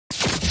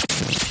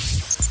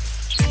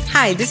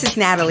Hi, this is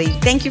Natalie.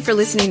 Thank you for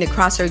listening to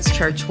Crossroads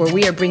Church, where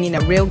we are bringing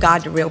a real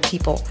God to real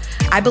people.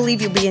 I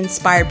believe you'll be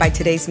inspired by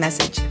today's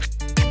message.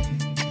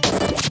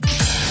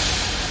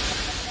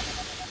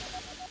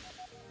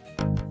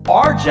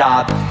 Our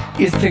job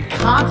is to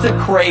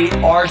consecrate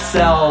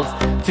ourselves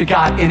to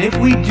God. And if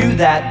we do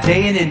that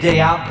day in and day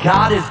out,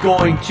 God is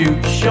going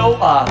to show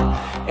up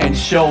and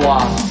show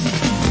off.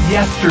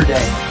 Yesterday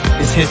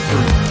is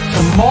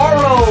history.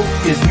 Tomorrow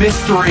is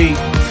mystery.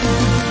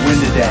 Win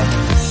the day.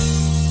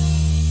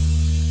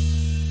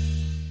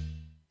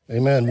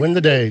 Amen. Win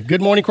the day.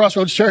 Good morning,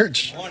 Crossroads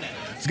Church. Morning.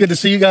 It's good to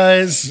see you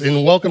guys,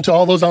 and welcome to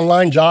all those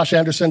online. Josh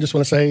Anderson, just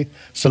want to say,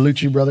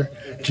 salute you, brother.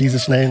 In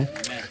Jesus' name.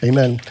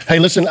 Amen. Hey,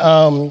 listen,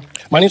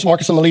 my name's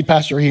Marcus. I'm the lead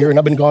pastor here, and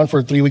I've been gone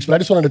for 3 weeks, but I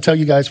just wanted to tell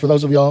you guys, for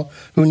those of y'all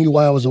who knew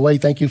why I was away,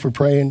 thank you for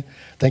praying.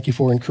 Thank you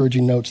for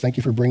encouraging notes. Thank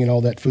you for bringing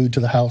all that food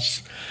to the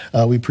house.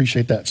 We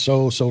appreciate that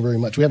so very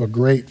much. We have a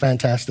great,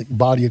 fantastic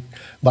body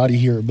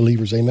here of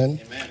believers,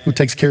 amen, who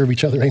takes care of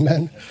each other,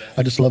 amen.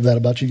 I just love that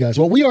about you guys.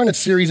 Well, we are in a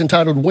series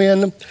entitled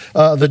Win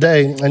the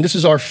Day, and this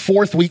is our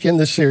 4th week in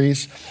this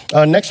series.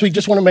 Next week,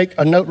 just want to make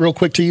a note real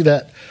quick to you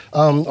that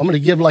I'm going to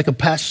give like a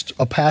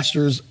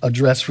pastor's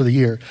address for the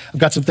year. I've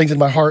got some things in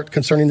my heart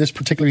concerning this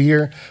particular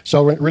year,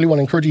 so I really want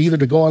to encourage you either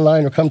to go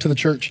online or come to the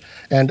church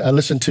and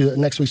listen to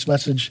next week's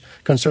message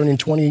concerning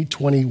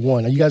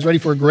 2021. Are you guys ready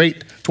for a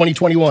great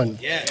 2021?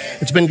 Yes.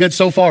 It's been good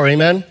so far,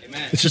 amen?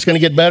 Amen. It's just going to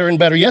get better and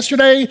better.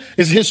 Yesterday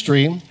is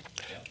history.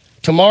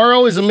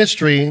 Tomorrow is a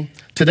mystery.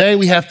 Today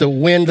we have to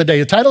win the day.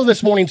 The title of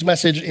this morning's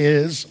message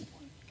is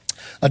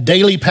A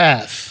Daily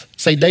Path.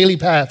 Say daily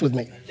path with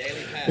me.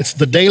 Daily path. It's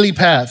the daily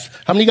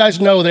path. How many of you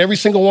guys know that every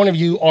single one of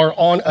you are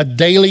on a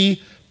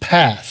daily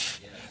path?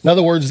 In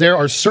other words, there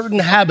are certain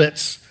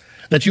habits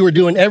that you are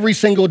doing every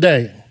single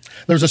day.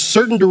 There's a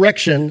certain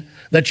direction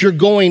that you're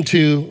going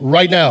to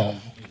right now.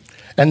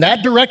 And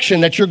that direction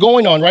that you're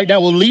going on right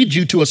now will lead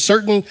you to a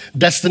certain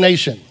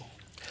destination.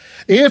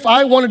 If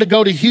I wanted to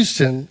go to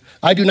Houston,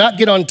 I do not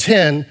get on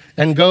 10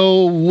 and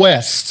go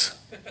west.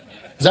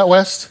 Is that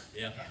west?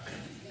 Yeah.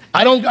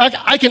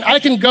 I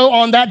can go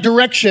on that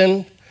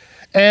direction,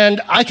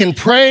 and I can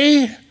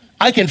pray,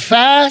 I can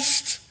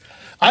fast,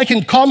 I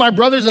can call my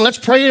brothers and let's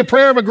pray a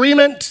prayer of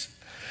agreement,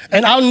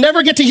 and I'll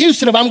never get to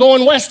Houston if I'm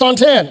going west on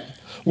 10.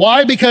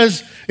 Why?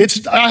 Because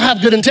I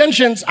have good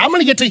intentions. I'm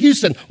going to get to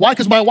Houston. Why?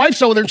 Because my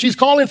wife's over there and she's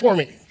calling for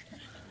me.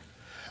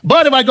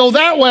 But if I go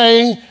that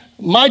way,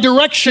 my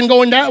direction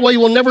going that way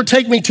will never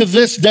take me to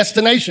this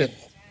destination.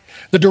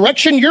 The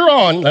direction you're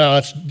on,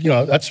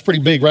 that's pretty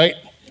big, right?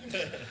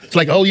 It's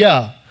like, oh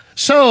yeah.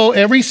 So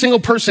every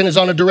single person is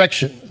on a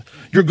direction.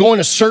 You're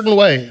going a certain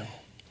way.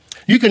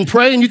 You can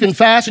pray and you can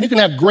fast and you can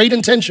have great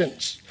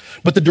intentions.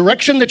 But the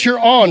direction that you're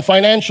on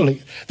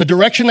financially, the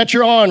direction that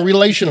you're on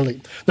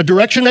relationally, the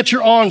direction that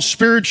you're on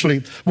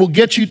spiritually will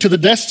get you to the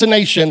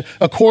destination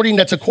according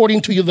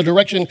to you, the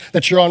direction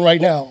that you're on right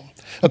now,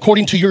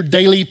 according to your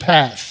daily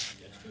path.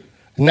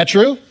 Isn't that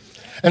true?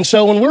 And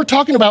so when we're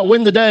talking about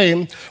win the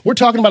day, we're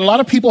talking about a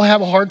lot of people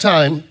have a hard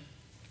time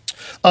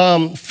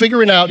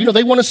figuring out,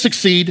 they want to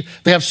succeed.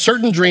 They have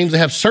certain dreams. They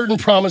have certain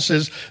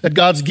promises that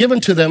God's given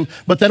to them,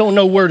 but they don't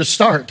know where to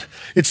start.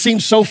 It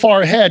seems so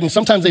far ahead. And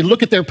sometimes they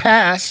look at their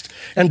past,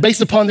 and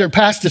based upon their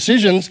past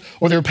decisions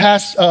or their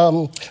past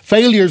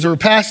failures or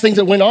past things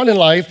that went on in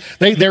life,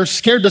 they're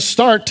scared to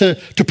start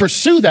to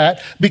pursue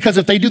that, because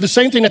if they do the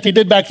same thing that they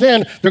did back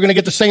then, they're going to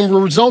get the same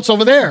results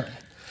over there.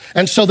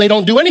 And so they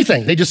don't do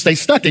anything. They just stay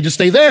stuck. They just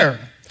stay there.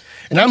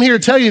 And I'm here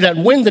to tell you that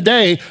win the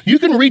day, you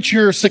can reach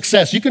your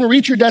success. You can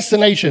reach your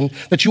destination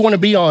that you want to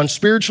be on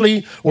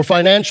spiritually or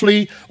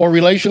financially or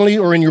relationally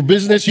or in your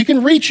business. You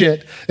can reach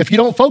it if you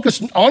don't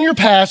focus on your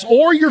past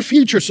or your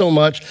future so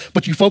much,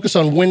 but you focus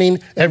on winning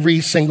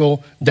every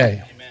single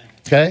day. Amen.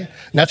 Okay?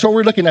 And that's what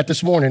we're looking at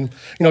this morning.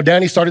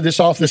 Danny started this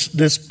off, this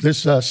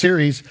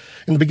series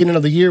in the beginning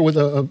of the year with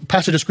a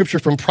passage of scripture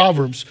from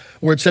Proverbs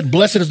where it said,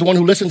 "Blessed is the one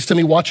who listens to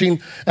me,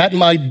 watching at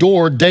my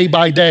door day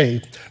by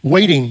day,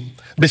 waiting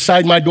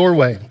beside my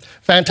doorway."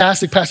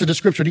 Fantastic passage of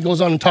scripture. He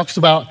goes on and talks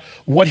about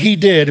what he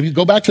did. If you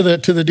go back to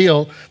the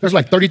deal, there's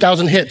like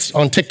 30,000 hits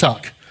on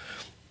TikTok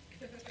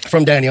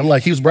from Danny. I'm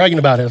like, he was bragging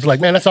about it. I was like,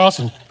 man, that's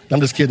awesome.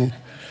 I'm just kidding.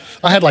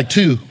 I had like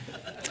 2.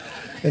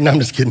 And I'm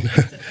just kidding.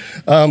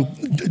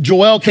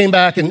 Joel came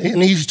back and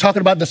he's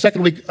talking about in the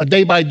second week, a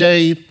day by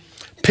day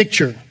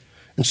picture.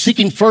 And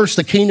seeking first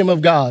the kingdom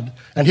of God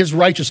and his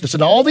righteousness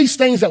and all these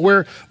things that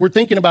we're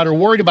thinking about or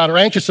worried about or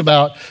anxious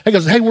about. He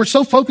goes, hey, we're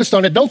so focused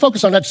on it. Don't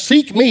focus on that.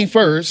 Seek me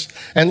first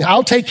and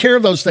I'll take care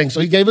of those things. So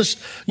he gave us,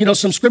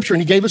 some scripture,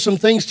 and he gave us some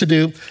things to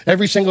do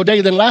every single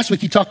day. Then last week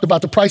he talked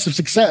about the price of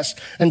success,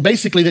 and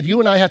basically that you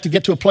and I have to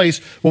get to a place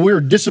where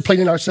we're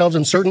disciplining ourselves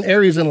in certain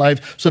areas in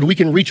life so that we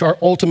can reach our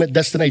ultimate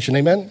destination.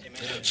 Amen?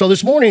 Amen. So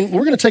this morning,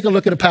 we're going to take a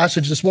look at a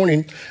passage this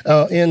morning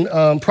in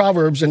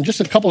Proverbs, and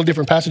just a couple of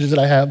different passages that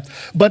I have.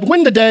 But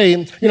win the the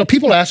day,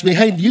 people ask me,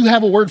 hey, do you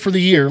have a word for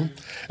the year?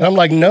 And I'm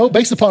like, no,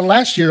 based upon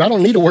last year, I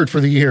don't need a word for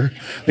the year.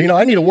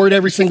 I need a word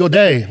every single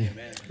day,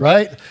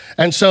 right?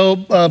 And so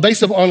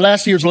based on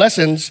last year's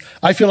lessons,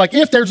 I feel like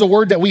if there's a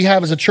word that we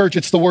have as a church,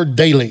 it's the word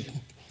daily.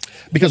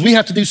 Because we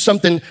have to do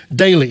something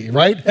daily,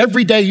 right?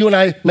 Every day you and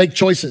I make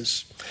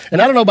choices.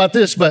 And I don't know about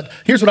this, but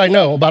here's what I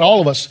know about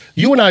all of us.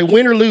 You and I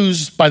win or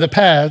lose by the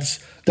paths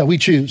that we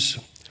choose.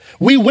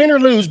 We win or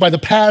lose by the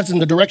paths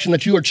and the direction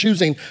that you are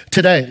choosing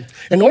today.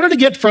 In order to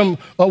get from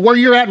where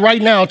you're at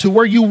right now to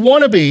where you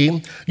want to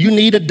be, you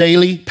need a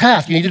daily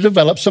path. You need to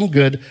develop some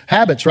good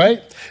habits,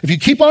 right? If you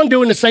keep on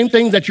doing the same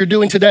things that you're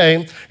doing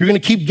today, you're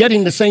going to keep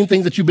getting the same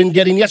things that you've been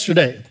getting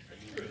yesterday.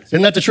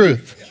 Isn't that the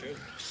truth?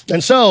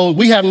 And so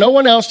we have no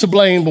one else to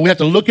blame, but we have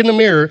to look in the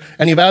mirror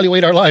and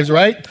evaluate our lives,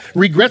 right?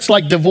 Regrets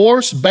like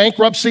divorce,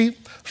 bankruptcy,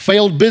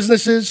 failed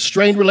businesses,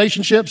 strained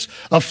relationships,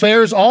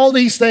 affairs, all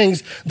these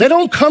things, they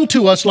don't come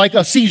to us like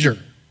a seizure.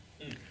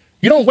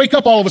 You don't wake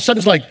up all of a sudden,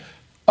 it's like,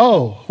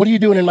 oh, what are you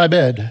doing in my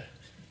bed?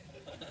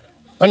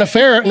 An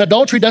affair, an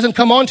adultery doesn't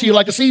come on to you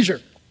like a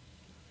seizure.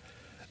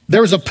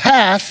 There's a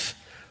path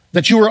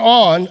that you were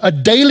on, a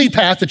daily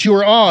path that you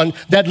were on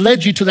that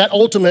led you to that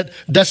ultimate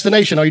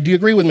destination. Do you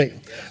agree with me?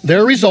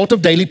 They're a result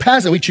of daily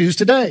paths that we choose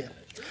today.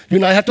 You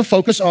and I have to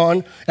focus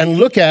on and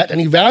look at and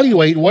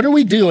evaluate what are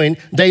we doing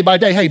day by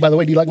day. Hey, by the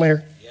way, do you like my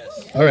hair?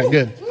 Yes. All right,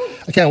 good.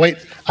 I can't wait.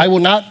 I will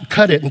not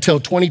cut it until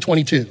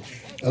 2022,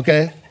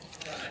 okay?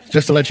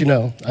 Just to let you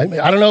know. I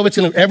don't know if it's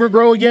going to ever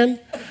grow again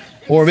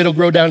or if it'll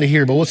grow down to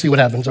here, but we'll see what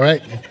happens, all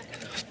right?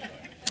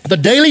 The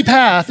daily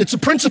path, it's a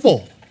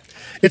principle.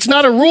 It's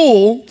not a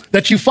rule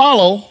that you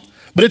follow,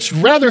 but it's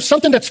rather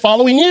something that's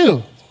following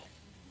you.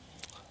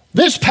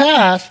 This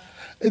path,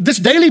 this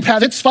daily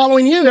path, it's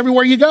following you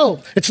everywhere you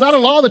go. It's not a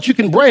law that you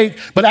can break,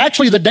 but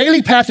actually the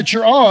daily path that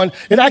you're on,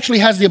 it actually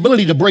has the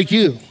ability to break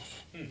you.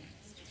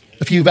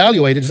 If you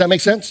evaluate it, does that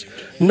make sense?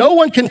 No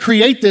one can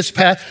create this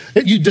path.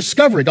 You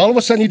discover it. All of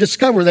a sudden you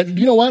discover that,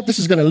 you know what, this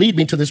is going to lead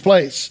me to this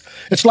place.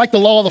 It's like the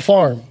law of the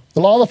farm.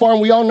 The law of the farm,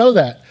 we all know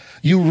that.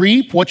 You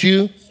reap what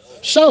you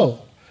sow.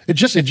 It's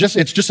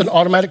just an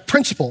automatic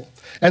principle.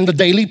 And the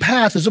daily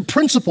path is a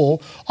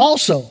principle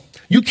also.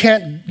 You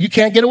can't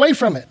get away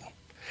from it.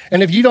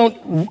 And if you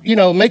don't,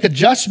 make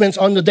adjustments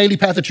on the daily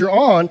path that you're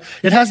on,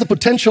 it has the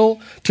potential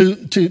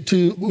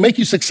to make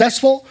you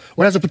successful,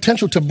 or it has the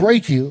potential to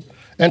break you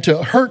and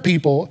to hurt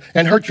people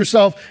and hurt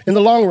yourself in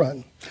the long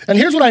run. And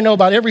here's what I know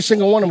about every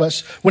single one of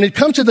us. When it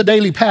comes to the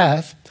daily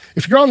path,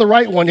 if you're on the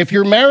right one, if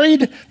you're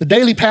married, the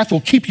daily path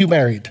will keep you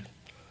married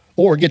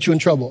or get you in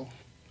trouble.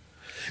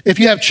 If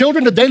you have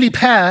children, the daily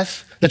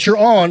path that you're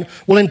on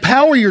will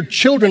empower your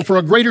children for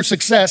a greater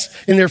success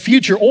in their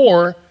future,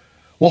 or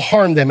will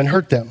harm them and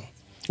hurt them,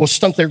 will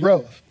stunt their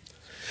growth.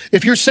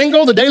 If you're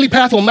single, the daily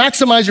path will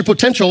maximize your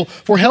potential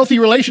for healthy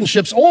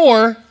relationships,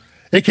 or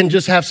it can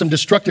just have some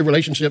destructive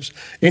relationships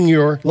in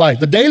your life.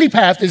 The daily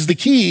path is the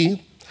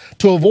key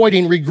to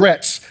avoiding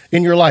regrets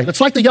in your life. It's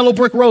like the yellow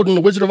brick road in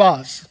The Wizard of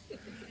Oz,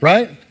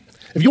 right?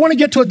 If you want to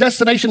get to a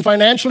destination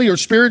financially or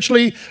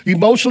spiritually,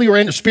 emotionally, or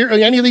in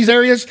any of these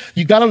areas,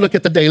 you got to look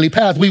at the daily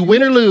path. We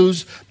win or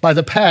lose by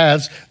the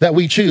paths that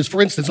we choose.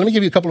 For instance, let me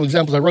give you a couple of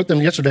examples. I wrote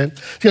them yesterday.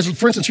 Because,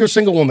 for instance, you're a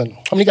single woman.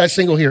 How many guys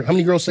single here? How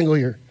many girls single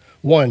here?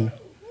 One.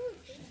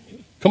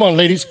 Come on,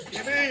 ladies.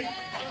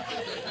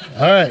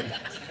 All right.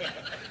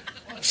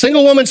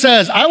 Single woman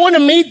says, I want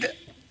to meet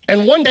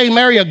and one day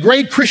marry a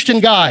great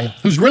Christian guy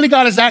who's really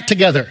got his act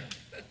together.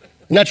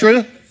 Isn't that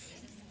true?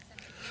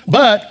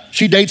 But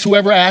she dates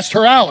whoever asked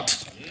her out,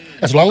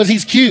 as long as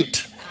he's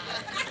cute.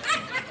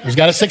 He's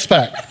got a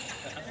six-pack,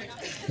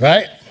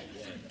 right?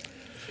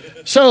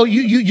 So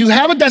you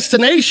have a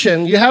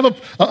destination, you have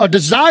a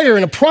desire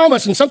and a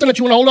promise and something that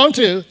you want to hold on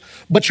to,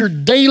 but your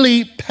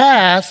daily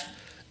path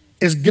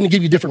is going to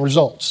give you different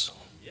results.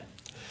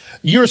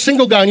 You're a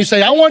single guy and you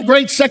say, I want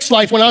great sex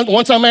life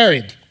once I'm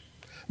married,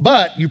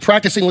 but you're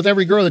practicing with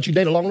every girl that you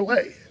date along the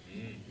way.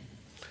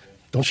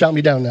 Don't shout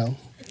me down now.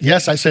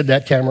 Yes, I said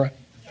that, camera.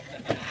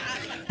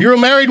 You're a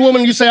married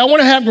woman, you say, I want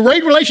to have a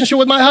great relationship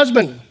with my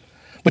husband,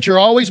 but you're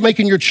always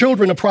making your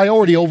children a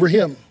priority over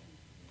him,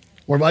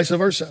 or vice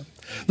versa.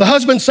 The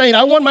husband's saying,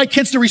 I want my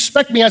kids to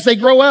respect me as they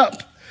grow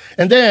up,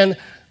 and then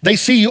they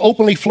see you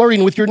openly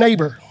flirting with your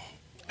neighbor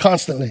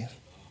constantly.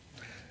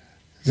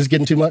 Is this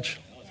getting too much?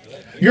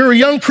 You're a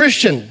young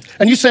Christian,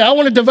 and you say, I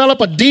want to develop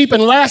a deep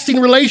and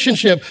lasting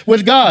relationship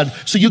with God.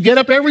 So you get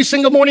up every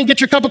single morning, get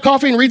your cup of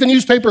coffee, and read the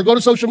newspaper, or go to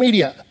social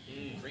media.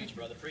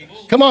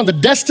 Come on, the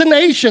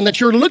destination that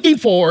you're looking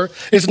for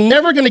is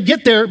never going to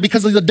get there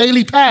because of the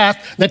daily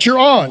path that you're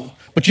on.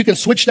 But you can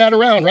switch that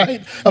around,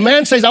 right? A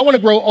man says, I want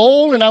to grow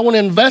old and I want to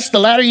invest the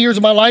latter years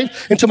of my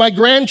life into my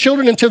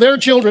grandchildren and to their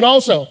children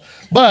also.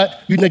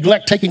 But you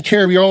neglect taking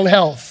care of your own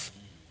health.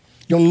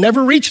 You'll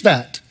never reach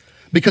that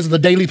because of the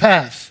daily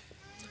path.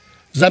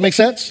 Does that make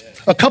sense?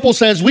 A couple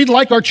says, we'd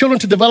like our children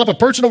to develop a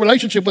personal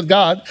relationship with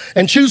God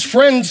and choose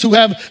friends who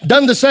have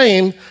done the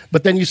same,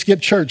 but then you skip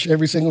church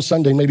every single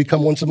Sunday, maybe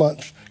come once a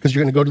month because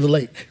you're going to go to the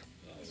lake.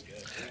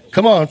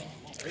 Come on.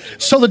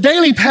 So the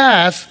daily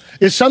path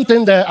is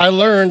something that I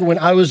learned when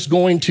I was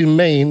going to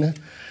Maine,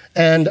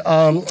 and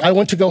I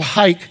went to go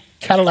hike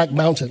Cadillac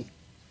Mountain.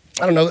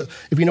 I don't know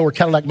if you know where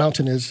Cadillac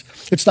Mountain is.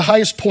 It's the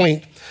highest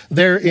point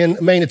there in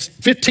Maine. It's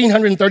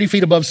 1,530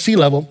 feet above sea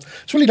level.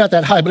 It's really not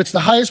that high, but it's the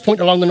highest point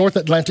along the North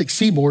Atlantic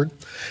seaboard.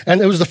 And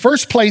it was the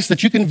first place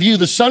that you can view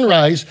the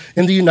sunrise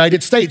in the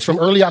United States from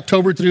early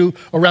October through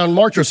around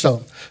March or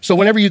so. So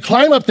whenever you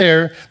climb up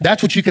there,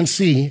 that's what you can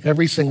see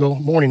every single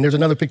morning. There's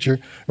another picture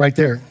right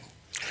there.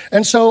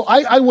 And so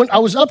I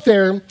was up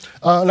there,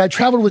 and I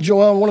traveled with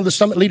Joel on one of the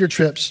Summit Leader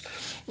trips.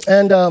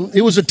 And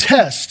it was a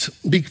test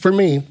for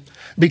me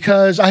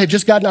because I had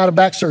just gotten out of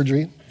back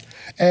surgery.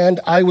 And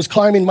I was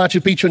climbing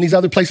Machu Picchu and these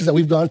other places that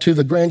we've gone to,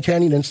 the Grand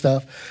Canyon and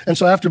stuff. And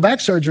so after back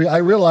surgery, I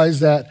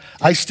realized that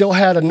I still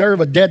had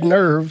a dead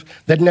nerve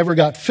that never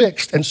got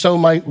fixed. And so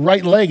my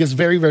right leg is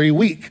very, very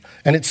weak.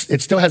 And it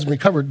still hasn't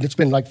recovered. It's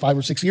been like 5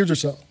 or 6 years or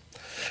so.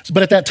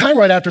 But at that time,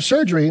 right after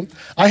surgery,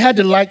 I had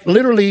to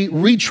literally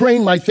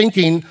retrain my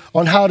thinking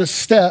on how to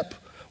step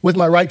with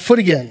my right foot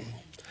again.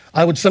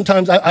 I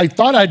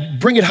thought I'd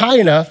bring it high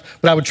enough,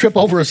 but I would trip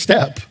over a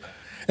step.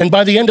 And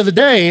by the end of the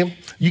day,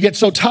 you get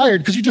so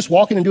tired because you're just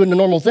walking and doing the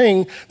normal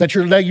thing that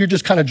you're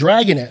just kind of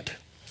dragging it.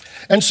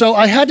 And so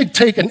I had to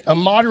take a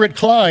moderate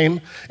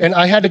climb, and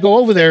I had to go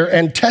over there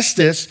and test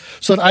this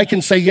so that I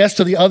can say yes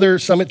to the other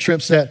summit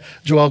trips that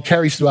Joel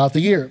carries throughout the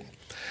year.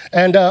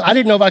 And I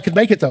didn't know if I could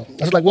make it, though.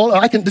 I was like, well,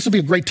 this will be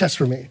a great test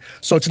for me.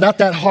 So it's not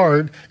that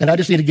hard, and I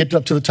just need to get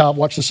up to the top,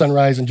 watch the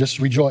sunrise, and just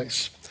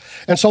rejoice.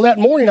 And so that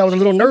morning, I was a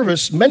little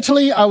nervous.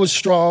 Mentally, I was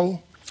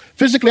strong.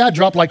 Physically, I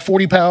dropped like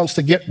 40 pounds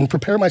to get and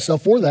prepare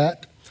myself for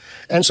that.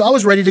 And so I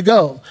was ready to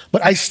go,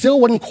 but I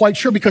still wasn't quite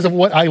sure because of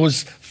what I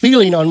was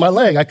feeling on my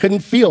leg. I couldn't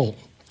feel.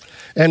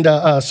 And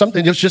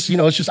something, I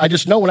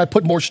just know when I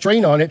put more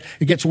strain on it,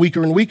 it gets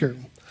weaker and weaker.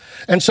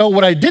 And so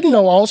what I didn't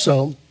know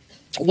also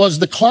was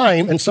the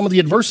climb and some of the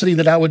adversity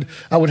that I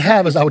would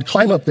have as I would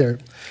climb up there.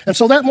 And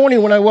so that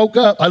morning when I woke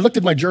up, I looked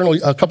at my journal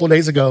a couple of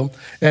days ago,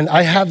 and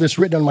I have this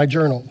written on my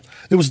journal.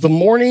 It was the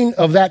morning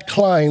of that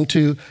climb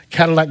to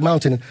Cadillac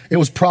Mountain. It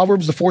was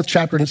Proverbs, the 4th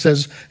chapter, and it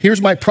says,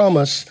 here's my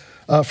promise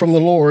from the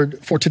Lord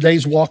for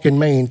today's walk in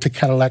Maine to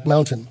Cadillac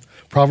Mountain.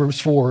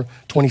 Proverbs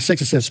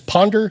 4:26, it says,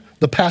 ponder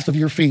the path of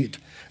your feet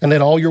and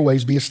let all your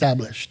ways be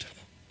established.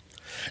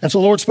 And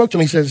so the Lord spoke to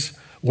me, he says,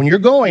 when you're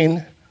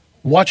going,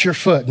 watch your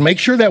foot. Make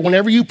sure that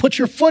whenever you put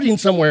your footing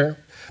somewhere,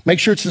 make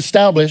sure it's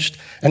established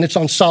and it's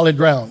on solid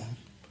ground.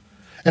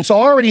 And so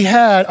I already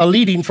had a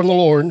leading from the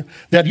Lord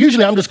that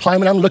usually I'm just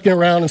climbing, I'm looking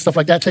around and stuff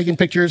like that, taking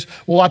pictures.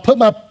 Well, I put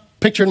my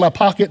picture in my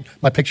pocket,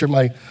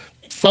 my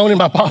phone in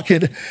my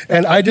pocket,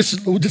 and I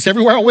just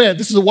everywhere I went,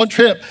 this is the one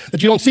trip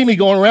that you don't see me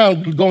going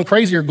around, going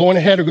crazy or going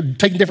ahead or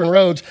taking different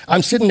roads.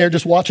 I'm sitting there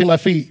just watching my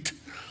feet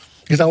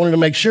because I wanted to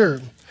make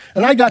sure.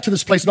 And I got to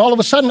this place, and all of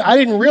a sudden, I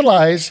didn't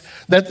realize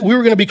that we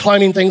were going to be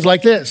climbing things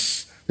like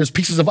this. There's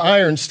pieces of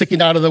iron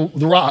sticking out of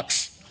the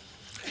rocks.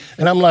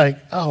 And I'm like,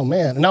 oh,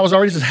 man. And I was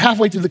already just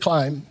halfway through the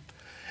climb,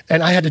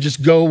 and I had to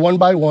just go one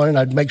by one, and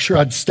I'd make sure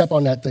I'd step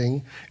on that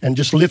thing and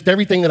just lift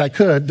everything that I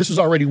could. This was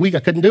already weak.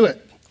 I couldn't do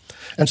it.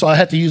 And so I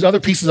had to use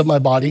other pieces of my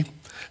body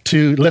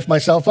to lift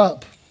myself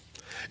up.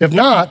 If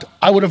not,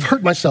 I would have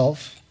hurt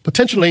myself,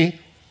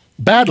 potentially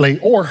badly,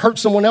 or hurt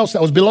someone else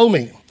that was below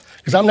me,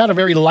 because I'm not a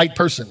very light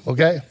person,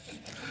 okay?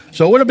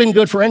 So it would have been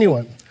good for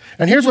anyone.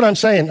 And here's what I'm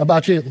saying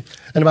about you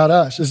and about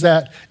us, is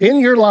that in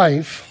your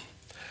life,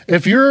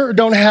 if you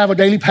don't have a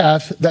daily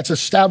path that's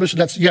established,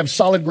 you have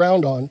solid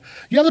ground on,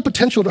 you have the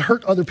potential to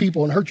hurt other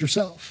people and hurt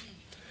yourself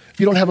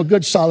if you don't have a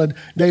good, solid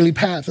daily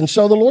path. And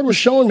so the Lord was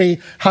showing me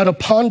how to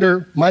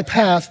ponder my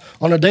path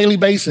on a daily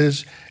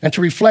basis and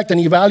to reflect and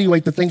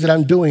evaluate the things that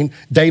I'm doing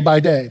day by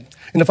day.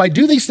 And if I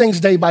do these things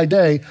day by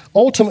day,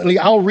 ultimately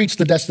I'll reach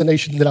the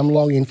destination that I'm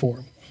longing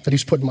for, that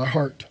He's put in my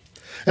heart.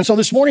 And so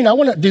this morning, I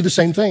want to do the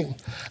same thing.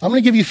 I'm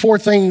going to give you 4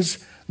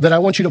 things that I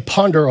want you to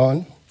ponder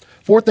on,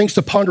 4 things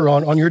to ponder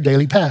on your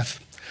daily path.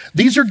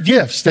 These are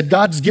gifts that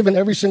God's given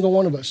every single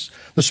one of us.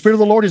 The Spirit of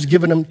the Lord has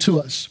given them to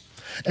us.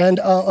 And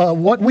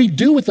what we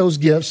do with those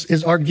gifts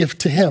is our gift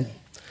to Him.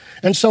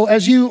 And so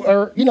as you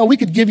are, we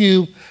could give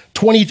you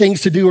 20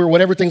 things to do or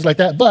whatever, things like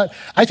that. But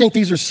I think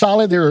these are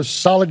solid. They're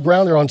solid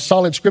ground. They're on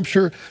solid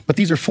scripture. But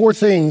these are 4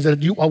 things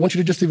that I want you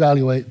to just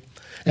evaluate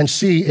and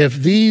see if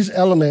these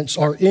elements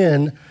are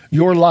in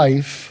your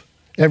life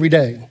every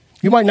day.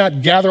 You might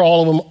not gather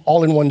all of them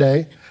all in one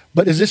day,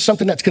 but is this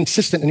something that's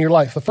consistent in your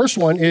life? The first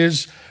one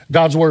is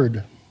God's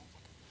word.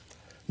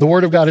 The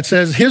word of God. It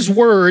says, His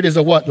word is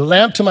a what?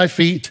 Lamp to my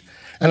feet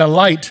and a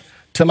light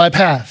to my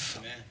path.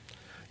 Amen.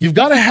 You've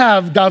got to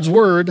have God's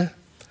word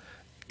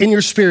in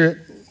your spirit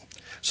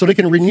so they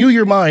can renew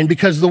your mind,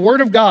 because the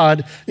word of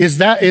God is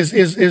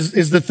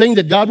the thing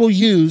that God will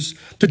use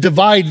to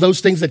divide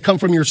those things that come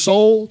from your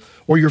soul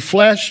or your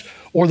flesh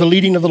or the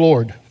leading of the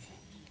Lord.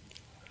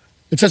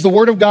 It says the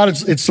word of God,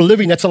 it's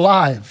living, it's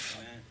alive.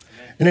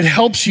 And it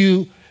helps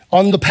you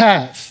on the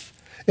path.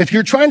 If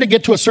you're trying to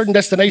get to a certain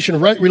destination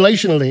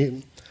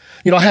relationally,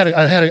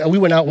 we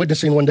went out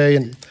witnessing one day,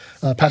 and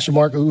Pastor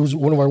Mark, who was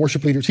one of our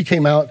worship leaders, he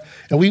came out,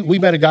 and we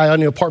met a guy on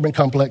the apartment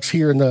complex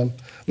here in the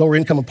lower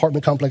income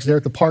apartment complex there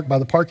at the park, by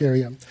the park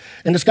area.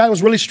 And this guy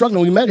was really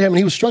struggling. We met him, and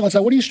he was struggling. I said,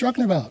 what are you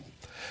struggling about?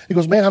 He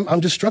goes, man,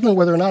 I'm just struggling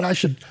whether or not I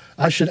should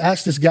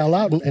ask this gal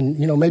out and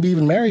maybe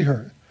even marry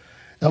her.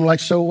 And I'm like,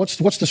 so what's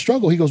the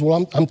struggle? He goes,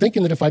 well, I'm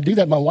thinking that if I do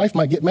that, my wife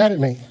might get mad at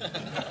me.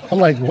 I'm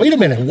like, wait a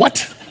minute,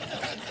 what?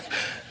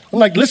 I'm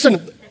like,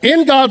 listen,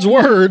 in God's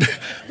word,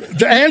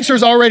 the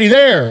answer's already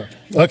there,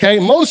 okay?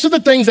 Most of the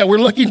things that we're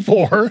looking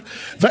for,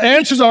 the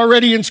answer's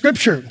already in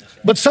Scripture.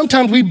 But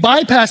sometimes we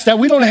bypass that.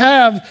 We don't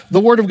have the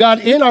word of God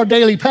in our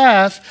daily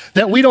path,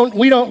 that we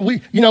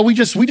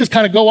just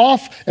kind of go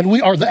off, and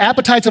the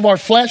appetites of our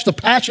flesh, the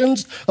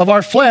passions of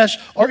our flesh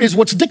is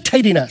what's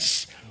dictating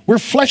us. We're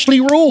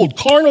fleshly ruled,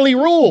 carnally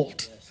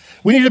ruled.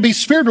 We need to be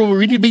spirit ruled.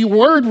 We need to be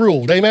word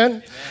ruled.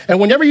 Amen. And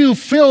whenever you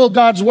fill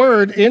God's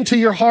word into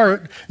your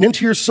heart and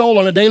into your soul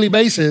on a daily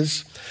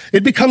basis,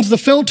 it becomes the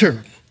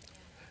filter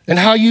and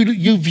how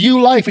you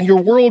view life and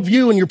your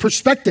worldview and your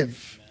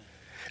perspective.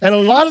 And a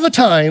lot of the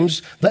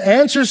times, the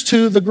answers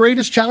to the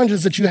greatest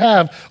challenges that you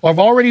have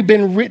already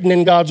been written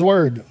in God's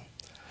word.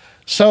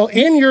 So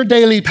in your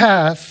daily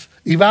path,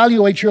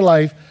 evaluate your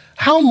life.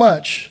 How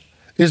much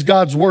is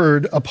God's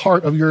word a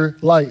part of your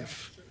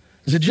life?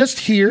 Is it just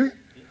here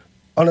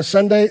on a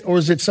Sunday, or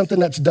is it something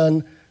that's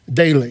done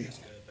daily?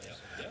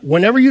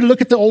 Whenever you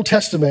look at the Old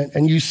Testament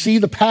and you see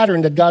the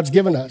pattern that God's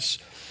given us,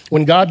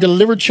 when God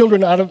delivered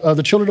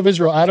the children of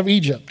Israel out of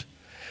Egypt,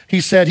 he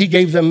said he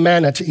gave them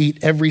manna to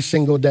eat every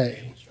single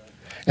day.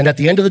 And at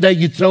the end of the day,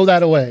 you throw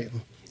that away.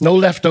 No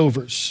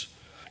leftovers.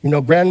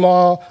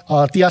 Grandma,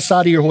 Tia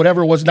Sadi or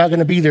whatever was not going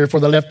to be there for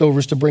the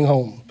leftovers to bring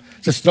home.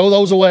 Just throw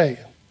those away.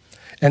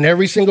 And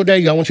every single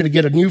day, I want you to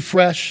get a new,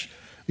 fresh,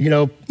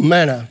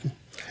 manna.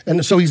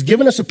 And so he's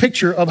given us a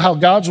picture of how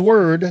God's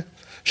word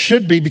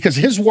should be, because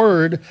his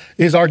word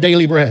is our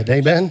daily bread.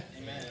 Amen?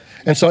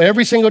 And so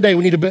every single day,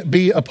 we need to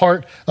be a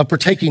part of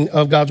partaking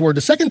of God's word.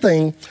 The second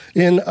thing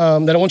that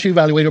I want you to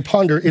evaluate or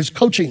ponder is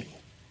coaching.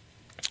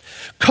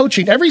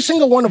 Coaching. Every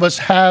single one of us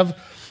have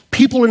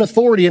people in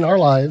authority in our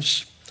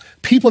lives,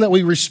 people that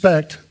we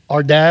respect,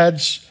 our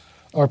dads,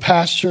 our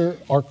pastor,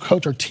 our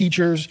coach, our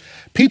teachers,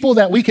 people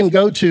that we can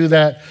go to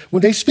that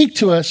when they speak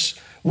to us,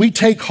 we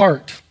take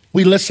heart,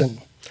 we listen,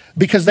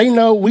 because we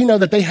know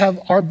that they have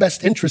our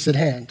best interests at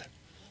hand.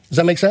 Does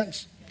that make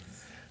sense?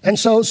 And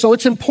so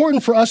it's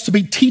important for us to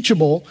be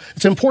teachable.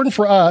 It's important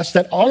for us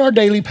that on our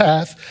daily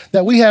path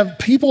that we have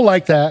people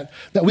like that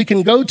we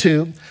can go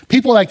to,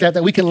 people like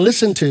that we can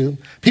listen to,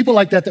 people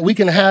like that we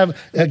can have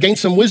gain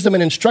some wisdom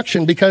and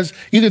instruction, because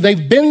either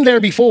they've been there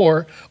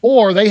before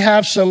or they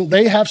have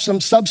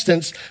some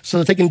substance so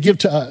that they can give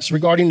to us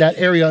regarding that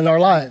area in our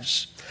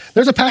lives.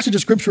 There's a passage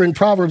of scripture in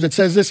Proverbs that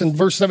says this in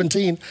verse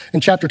 17 in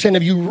chapter 10.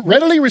 If you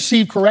readily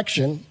receive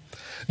correction,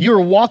 you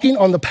are walking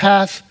on the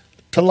path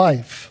to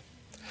life.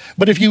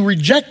 But if you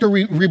reject or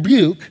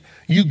rebuke,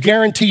 you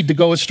guaranteed to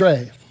go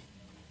astray.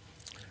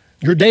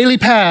 Your daily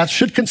path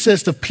should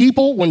consist of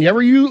people,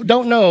 whenever you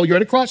don't know, you're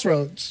at a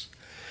crossroads,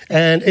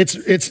 and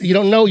you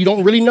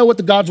don't really know what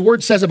the God's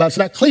word says about it. It's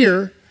not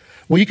clear.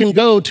 Well, you can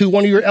go to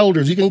one of your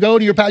elders. You can go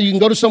to your pastor. You can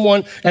go to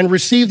someone and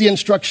receive the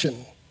instruction.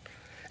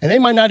 And they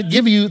might not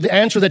give you the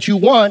answer that you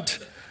want,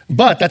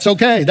 but that's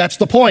okay. That's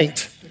the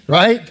point,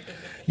 right?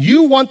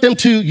 You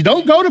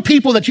don't go to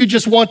people that you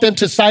just want them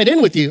to side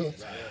in with you.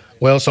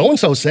 Well,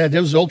 so-and-so said it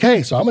was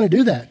okay, so I'm going to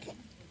do that.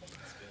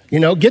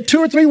 Get 2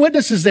 or 3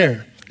 witnesses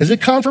there. Is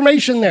it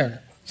confirmation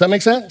there? Does that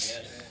make sense?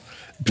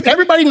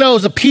 Everybody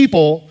knows the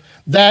people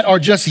that are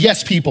just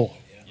yes people.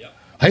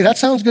 Hey, that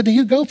sounds good to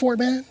you. Go for it,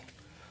 man.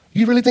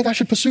 You really think I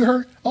should pursue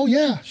her? Oh,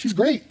 yeah, she's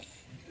great.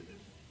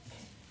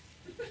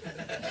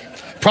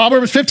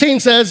 Proverbs 15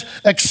 says,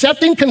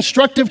 accepting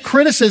constructive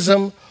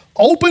criticism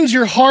opens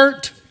your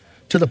heart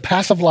to the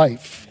path of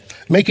life,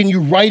 making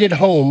you right at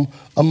home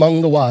among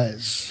the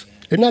wise.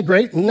 Isn't that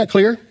great? Isn't that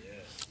clear?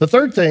 The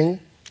third thing,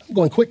 I'm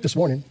going quick this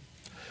morning.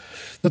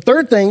 The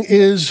third thing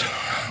is,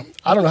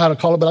 I don't know how to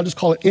call it, but I'll just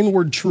call it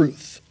inward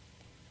truth.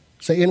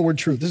 Say inward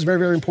truth. This is very,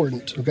 very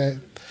important, okay?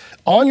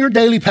 On your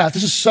daily path,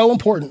 this is so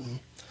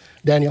important.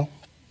 Daniel,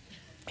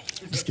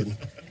 just kidding.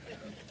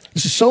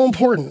 This is so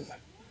important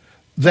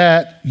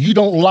that you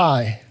don't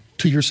lie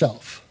to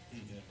yourself.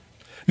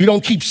 You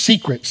don't keep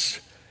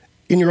secrets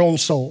in your own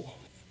soul.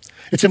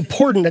 It's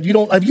important that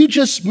if you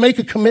just make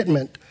a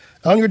commitment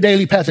on your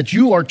daily path that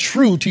you are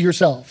true to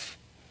yourself,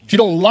 that you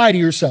don't lie to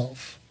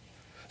yourself,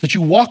 that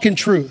you walk in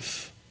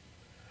truth,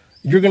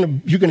 you're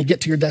gonna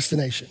get to your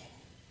destination.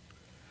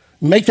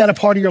 Make that a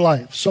part of your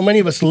life. So many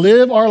of us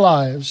live our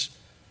lives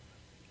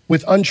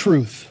with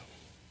untruth,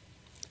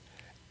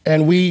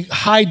 and we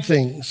hide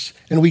things,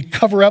 and we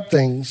cover up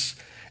things,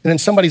 and then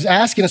somebody's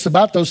asking us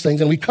about those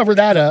things, and we cover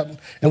that up,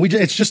 and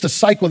it's just a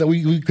cycle that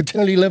we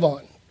continually live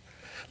on.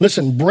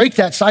 Listen, break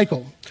that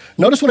cycle.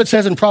 Notice what it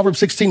says in Proverbs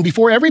 16.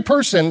 Before every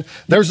person,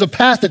 there's a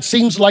path that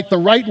seems like the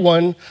right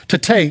one to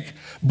take,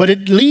 but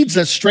it leads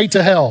us straight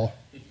to hell.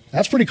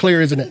 That's pretty clear,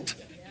 isn't it?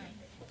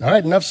 All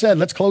right, enough said.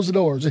 Let's close the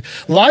doors.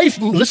 Life,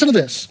 listen to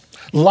this.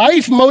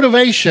 Life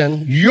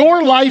motivation,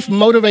 your life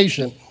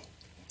motivation,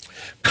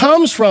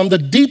 comes from the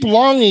deep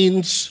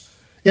longings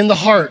in the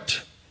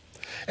heart,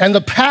 and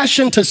the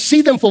passion to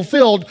see them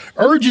fulfilled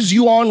urges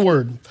you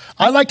onward.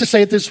 I like to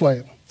say it this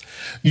way.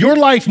 Your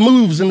life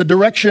moves in the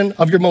direction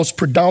of your most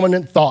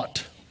predominant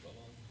thought.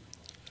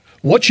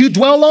 What you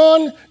dwell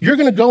on, you're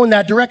going to go in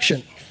that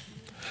direction.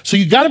 So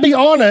you got to be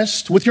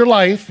honest with your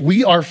life.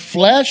 We are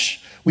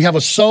flesh, we have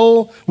a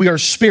soul, we are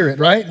spirit,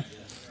 right?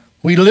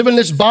 We live in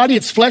this body,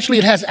 it's fleshly,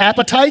 it has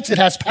appetites, it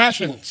has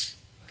passions.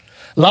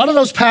 A lot of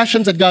those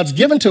passions that God's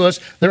given to us,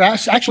 they're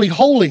actually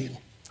holy,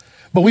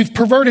 but we've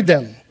perverted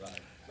them.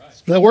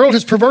 The world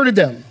has perverted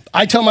them.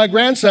 I tell my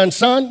grandson,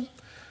 son,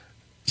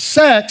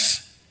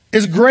 sex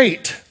is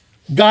great.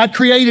 God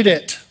created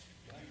it.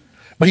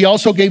 But he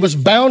also gave us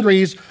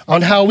boundaries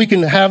on how we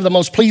can have the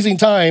most pleasing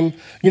time.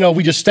 You know, if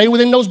we just stay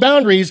within those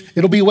boundaries,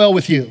 it'll be well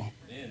with you.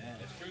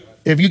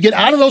 If you get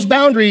out of those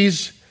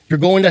boundaries, you're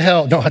going to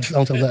hell. No, I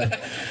don't tell that.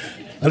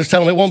 I just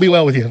tell them it won't be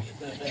well with you.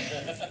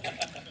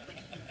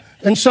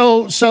 And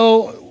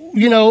so,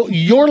 you know,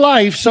 your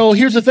life, so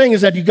here's the thing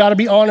is that you got to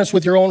be honest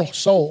with your own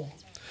soul.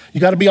 You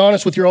got to be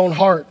honest with your own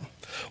heart.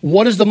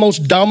 What is the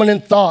most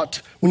dominant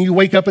thought when you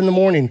wake up in the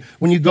morning,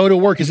 when you go to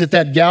work? Is it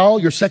that gal,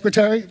 your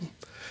secretary?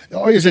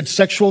 Or is it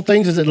sexual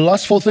things? Is it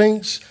lustful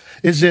things?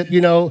 Is it,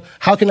 you know,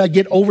 how can I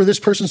get over this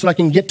person so I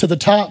can get to the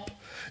top?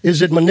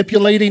 Is it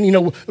manipulating? You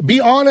know, be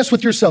honest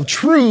with yourself.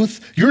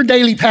 Truth, your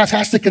daily path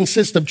has to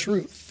consist of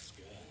truth.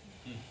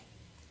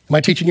 Am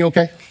I teaching you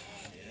okay?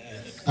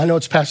 I know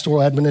it's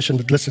pastoral admonition,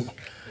 but listen,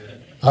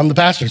 I'm the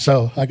pastor,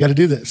 so I got to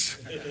do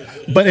this.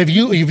 But if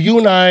you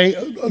and I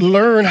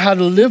learn how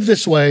to live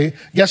this way,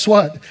 guess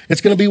what?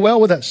 It's going to be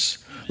well with us.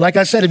 Like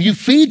I said, if you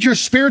feed your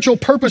spiritual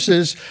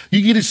purposes,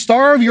 you get to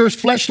starve your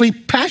fleshly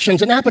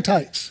passions and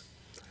appetites.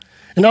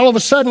 And all of a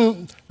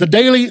sudden, the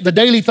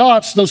daily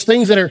thoughts, those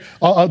things that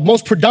are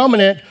most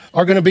predominant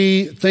are going to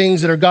be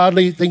things that are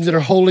godly, things that are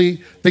holy,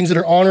 things that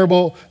are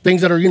honorable,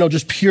 things that are, you know,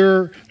 just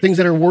pure, things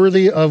that are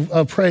worthy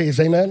of praise.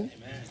 Amen?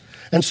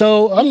 And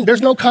so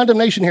there's no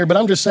condemnation here, but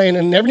I'm just saying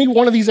in every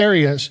one of these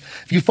areas,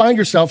 if you find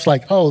yourself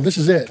like, oh, this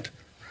is it.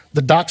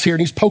 The doc's here and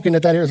he's poking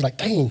at that area. It's like,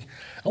 dang,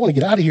 I want to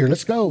get out of here.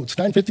 Let's go. It's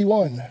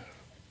 9:51.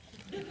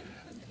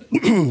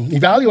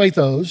 Evaluate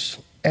those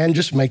and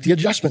just make the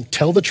adjustment.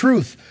 Tell the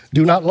truth.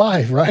 Do not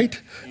lie, right?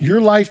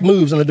 Your life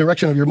moves in the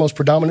direction of your most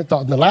predominant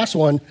thought. And the last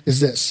one is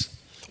this.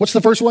 What's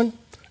the first one?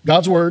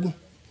 God's word.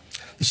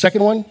 The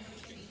second one?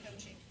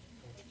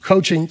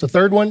 Coaching. The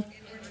third one?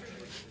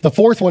 The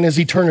fourth one is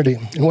eternity.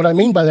 And what I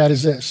mean by that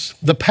is this.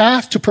 The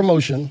path to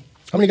promotion.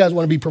 How many guys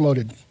want to be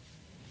promoted?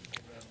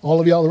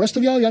 All of y'all. The rest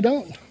of y'all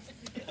don't.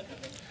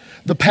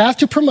 The path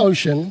to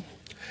promotion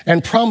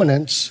and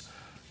prominence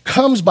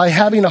comes by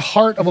having a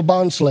heart of a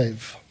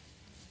bondslave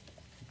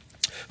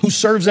who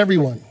serves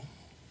everyone.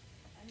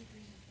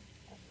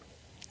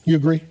 You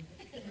agree?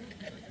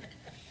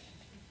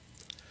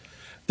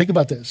 Think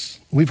about this.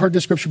 We've heard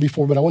this scripture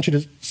before, but I want you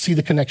to see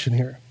the connection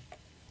here.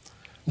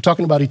 I'm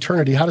talking about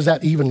eternity. How does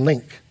that even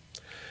link?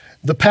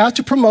 The path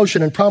to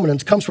promotion and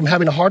prominence comes from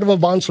having a heart of a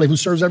bondslave who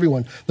serves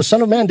everyone. The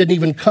Son of Man didn't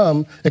even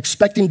come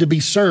expecting to be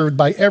served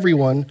by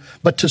everyone,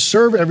 but to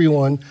serve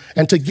everyone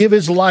and to give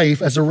his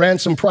life as a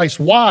ransom price.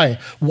 Why?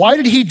 Why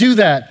did he do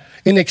that?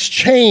 In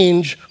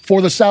exchange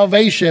for the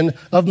salvation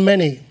of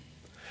many.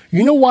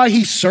 You know why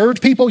he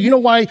served people? You know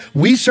why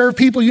we serve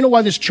people? You know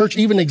why this church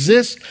even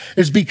exists?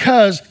 Is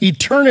because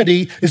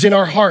eternity is in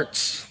our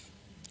hearts.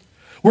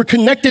 We're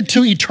connected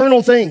to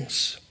eternal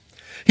things.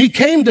 He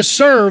came to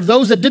serve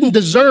those that didn't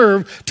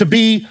deserve to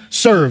be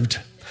served.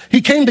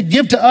 He came to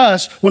give to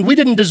us when we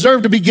didn't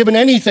deserve to be given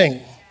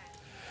anything.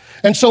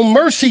 And so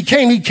mercy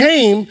came. He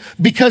came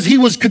because he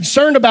was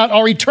concerned about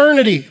our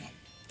eternity.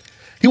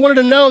 He wanted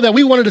to know that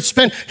we wanted to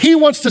spend, he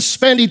wants to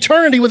spend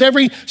eternity with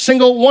every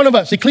single one of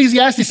us.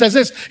 Ecclesiastes says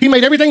this, he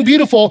made everything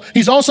beautiful.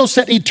 He's also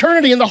set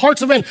eternity in the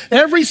hearts of men.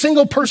 Every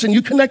single person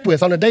you connect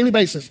with on a daily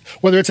basis,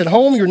 whether it's at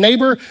home, your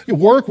neighbor, your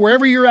work,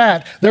 wherever you're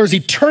at, there's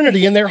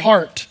eternity in their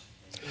heart.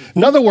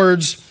 In other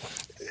words,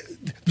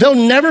 they'll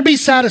never be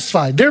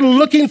satisfied. They're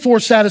looking for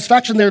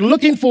satisfaction. They're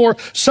looking for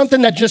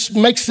something that just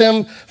makes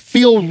them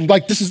feel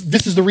like this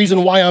is the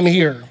reason why I'm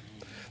here.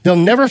 They'll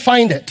never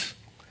find it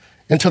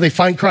until they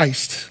find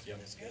Christ,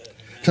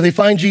 until they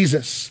find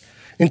Jesus,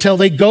 until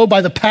they go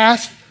by the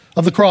path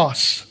of the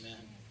cross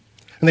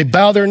and they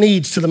bow their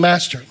knees to the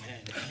Master,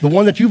 the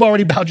one that you've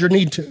already bowed your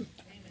knee to.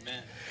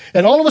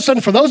 And all of a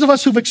sudden, for those of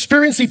us who've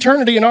experienced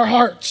eternity in our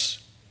hearts,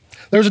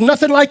 there's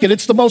nothing like it.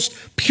 It's the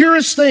most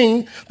purest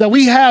thing that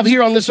we have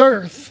here on this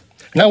earth.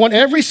 And I want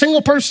every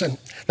single person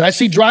that I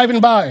see driving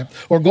by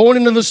or going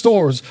into the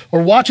stores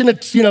or watching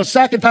it,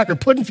 Sack and Pack or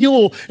putting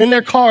fuel in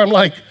their car. I'm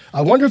like,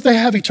 I wonder if they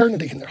have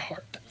eternity in their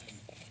heart.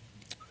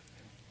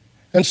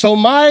 And so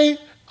my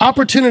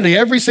opportunity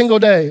every single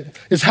day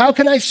is how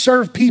can I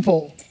serve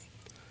people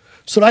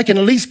so that I can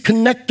at least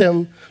connect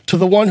them to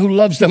the one who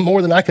loves them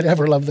more than I could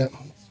ever love them.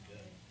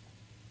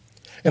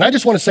 And I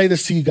just want to say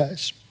this to you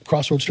guys.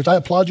 Crossroads Church, I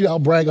applaud you, I'll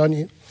brag on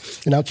you,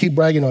 and I'll keep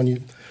bragging on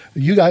you.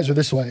 You guys are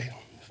this way.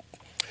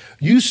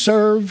 You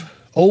serve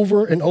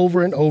over and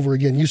over and over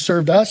again. You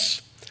served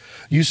us.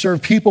 You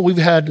served people. We've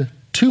had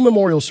 2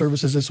 memorial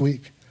services this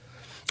week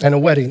and a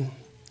wedding.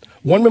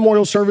 One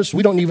memorial service,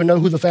 we don't even know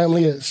who the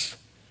family is.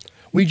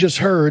 We just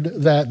heard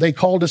that they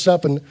called us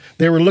up and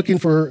they were looking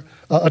for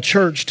a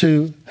church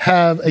to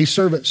have a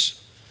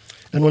service.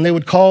 And when they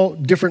would call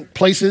different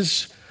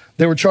places,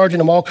 they were charging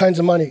them all kinds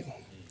of money.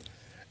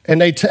 And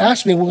they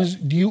asked me, well,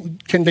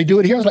 can they do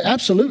it here? I was like,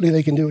 absolutely,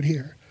 they can do it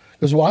here.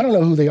 Because, well, I don't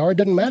know who they are. It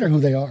doesn't matter who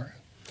they are.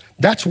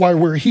 That's why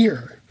we're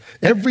here.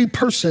 Every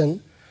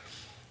person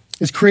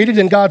is created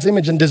in God's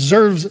image and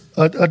deserves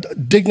a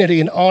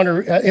dignity and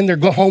honor in their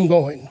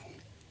homegoing.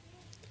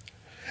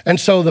 And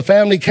so the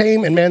family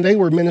came, and man, they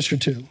were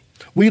ministered to.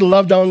 We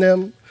loved on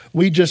them.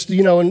 We just,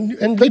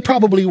 and they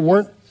probably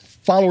weren't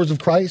followers of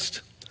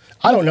Christ.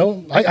 I don't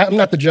know. I'm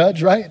not the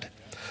judge, right?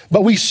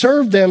 But we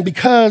served them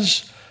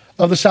because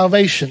of the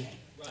salvation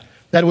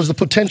that was the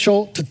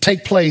potential to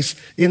take place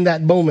in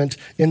that moment,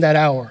 in that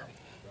hour.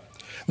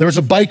 There was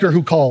a biker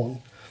who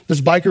called.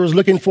 This biker was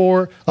looking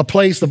for a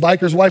place. The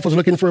biker's wife was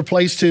looking for a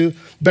place to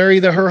bury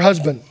her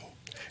husband.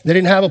 They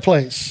didn't have a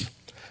place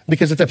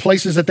because at the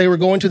places that they were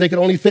going to, they could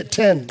only fit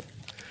 10.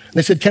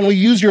 They said, can we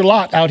use your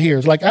lot out here?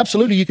 It's like,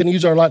 absolutely, you can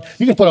use our lot.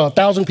 You can put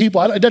 1,000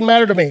 people. It doesn't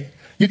matter to me.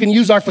 You can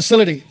use our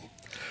facility.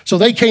 So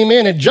they came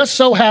in, and it just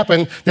so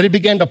happened that it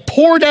began to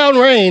pour down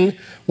rain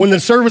when the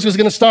service was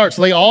going to start.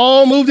 So they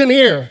all moved in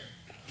here,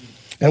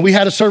 and we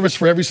had a service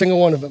for every single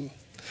one of them.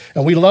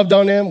 And we loved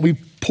on them. We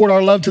poured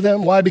our love to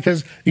them. Why?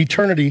 Because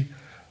eternity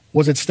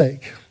was at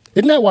stake.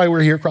 Isn't that why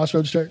we're here,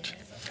 Crossroads Church?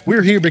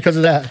 We're here because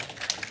of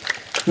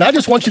that. And I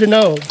just want you to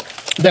know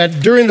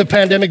that during the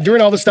pandemic,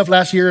 during all this stuff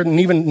last year, and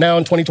even now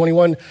in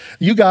 2021,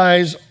 you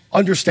guys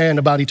understand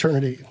about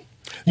eternity.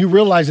 You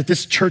realize that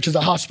this church is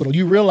a hospital.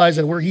 You realize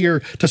that we're here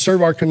to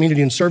serve our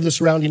community and serve the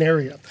surrounding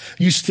area.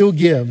 You still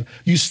give.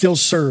 You still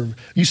serve.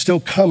 You still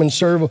come and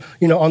serve,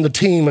 on the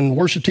team and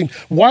worship team.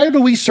 Why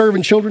do we serve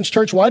in children's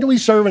church? Why do we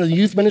serve in the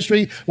youth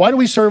ministry? Why do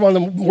we serve on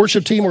the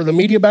worship team or the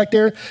media back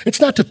there?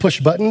 It's not to push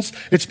buttons.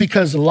 It's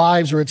because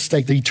lives are at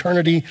stake. The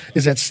eternity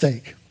is at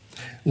stake.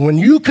 When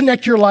you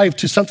connect your life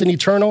to something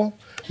eternal,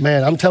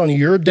 man, I'm telling you,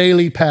 your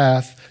daily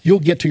path, you'll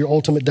get to your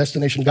ultimate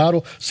destination. God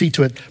will see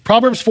to it.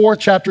 Proverbs 4th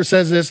chapter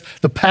says this,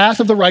 the path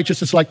of the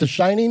righteous is like the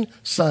shining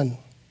sun.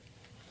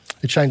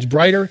 It shines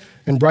brighter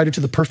and brighter to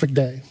the perfect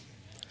day.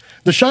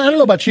 I don't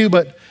know about you,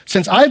 but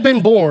since I've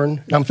been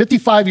born, and I'm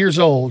 55 years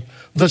old,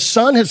 the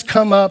sun has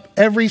come up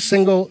every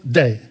single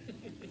day.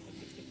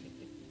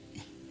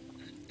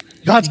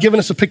 God's given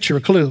us a picture,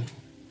 a clue.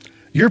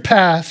 Your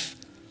path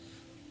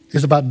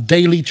is about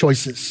daily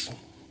choices.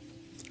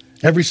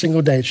 Every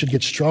single day, it should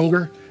get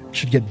stronger, it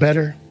should get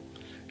better,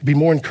 be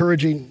more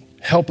encouraging,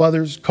 help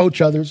others,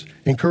 coach others,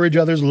 encourage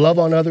others, love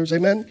on others,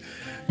 amen?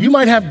 You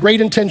might have great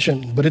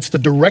intention, but it's the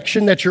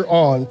direction that you're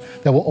on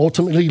that will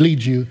ultimately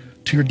lead you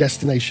to your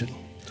destination.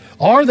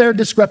 Are there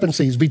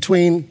discrepancies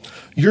between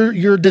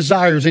your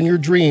desires and your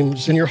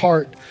dreams and your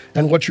heart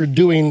and what you're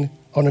doing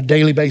on a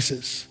daily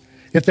basis?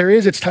 If there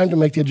is, it's time to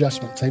make the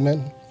adjustments,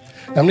 amen?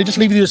 Now, let me just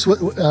leave you this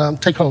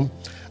take home.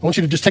 I want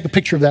you to just take a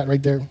picture of that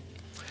right there.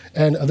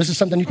 And this is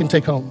something you can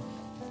take home.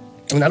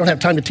 I mean, I don't have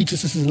time to teach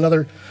this. This is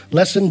another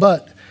lesson,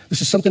 but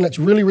this is something that's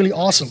really, really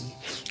awesome.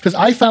 Because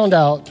I found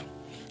out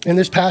in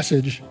this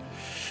passage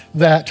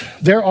that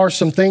there are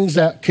some things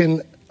that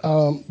can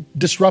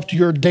disrupt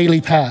your daily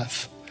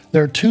path.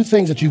 There are 2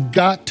 things that you've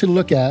got to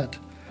look at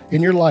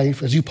in your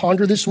life as you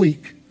ponder this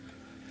week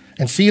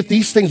and see if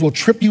these things will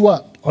trip you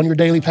up on your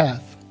daily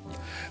path.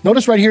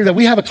 Notice right here that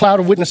we have a cloud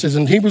of witnesses.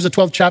 In Hebrews, the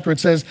 12th chapter,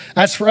 it says,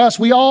 as for us,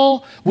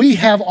 we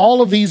have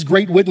all of these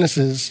great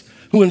witnesses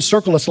who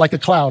encircle us like a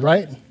cloud,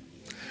 right?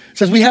 It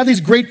says we have these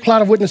great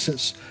cloud of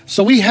witnesses.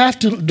 So we have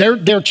to,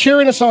 they're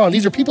cheering us on.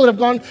 These are people that have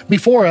gone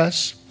before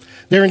us.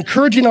 They're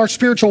encouraging our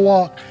spiritual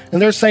walk.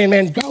 And they're saying,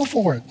 man, go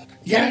for it.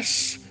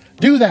 Yes,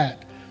 do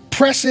that.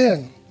 Press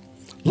in.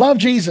 Love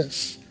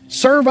Jesus.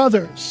 Serve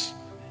others.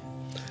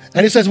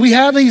 And it says we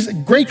have these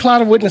great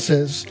cloud of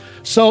witnesses.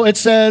 So it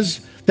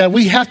says that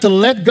we have to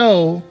let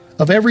go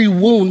of every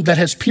wound that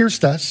has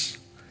pierced us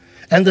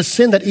and the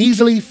sin that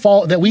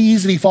we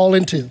easily fall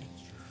into.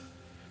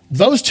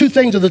 Those 2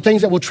 things are the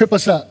things that will trip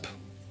us up.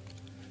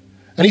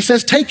 And he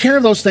says, take care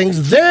of those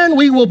things. Then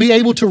we will be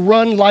able to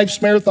run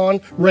life's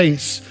marathon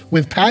race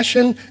with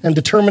passion and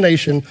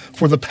determination,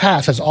 for the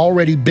path has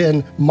already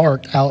been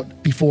marked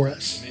out before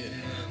us.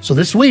 So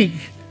this week,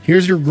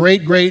 here's your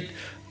great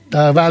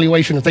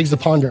evaluation of things to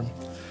ponder.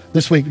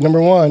 This week,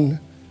 number 1,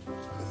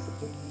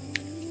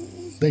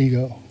 there you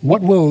go.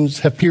 What wounds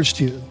have pierced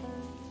you?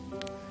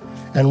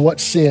 And what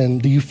sin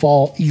do you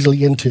fall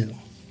easily into?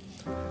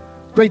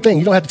 Great thing.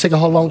 You don't have to take a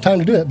whole long time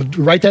to do it, but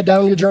write that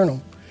down in your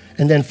journal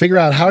and then figure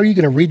out how are you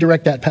going to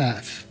redirect that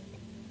path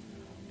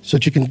so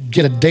that you can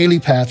get a daily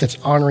path that's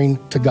honoring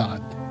to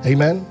God.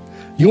 Amen?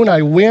 You and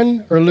I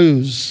win or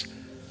lose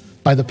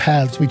by the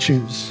paths we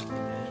choose.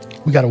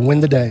 We got to win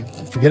the day.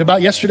 Forget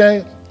about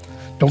yesterday.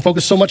 Don't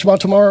focus so much about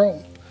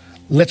tomorrow.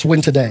 Let's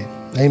win today.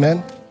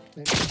 Amen?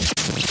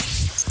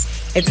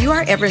 If you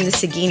are ever in the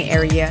Seguin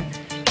area,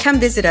 Come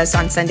visit us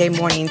on Sunday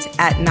mornings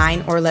at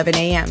 9 or 11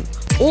 a.m.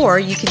 Or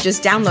you can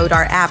just download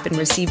our app and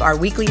receive our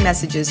weekly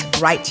messages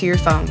right to your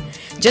phone.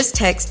 Just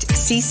text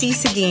CC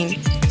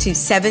Seguin to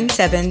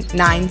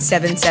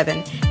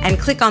 77977 and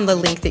click on the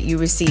link that you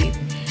receive.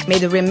 May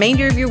the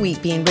remainder of your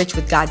week be enriched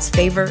with God's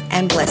favor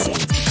and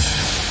blessings.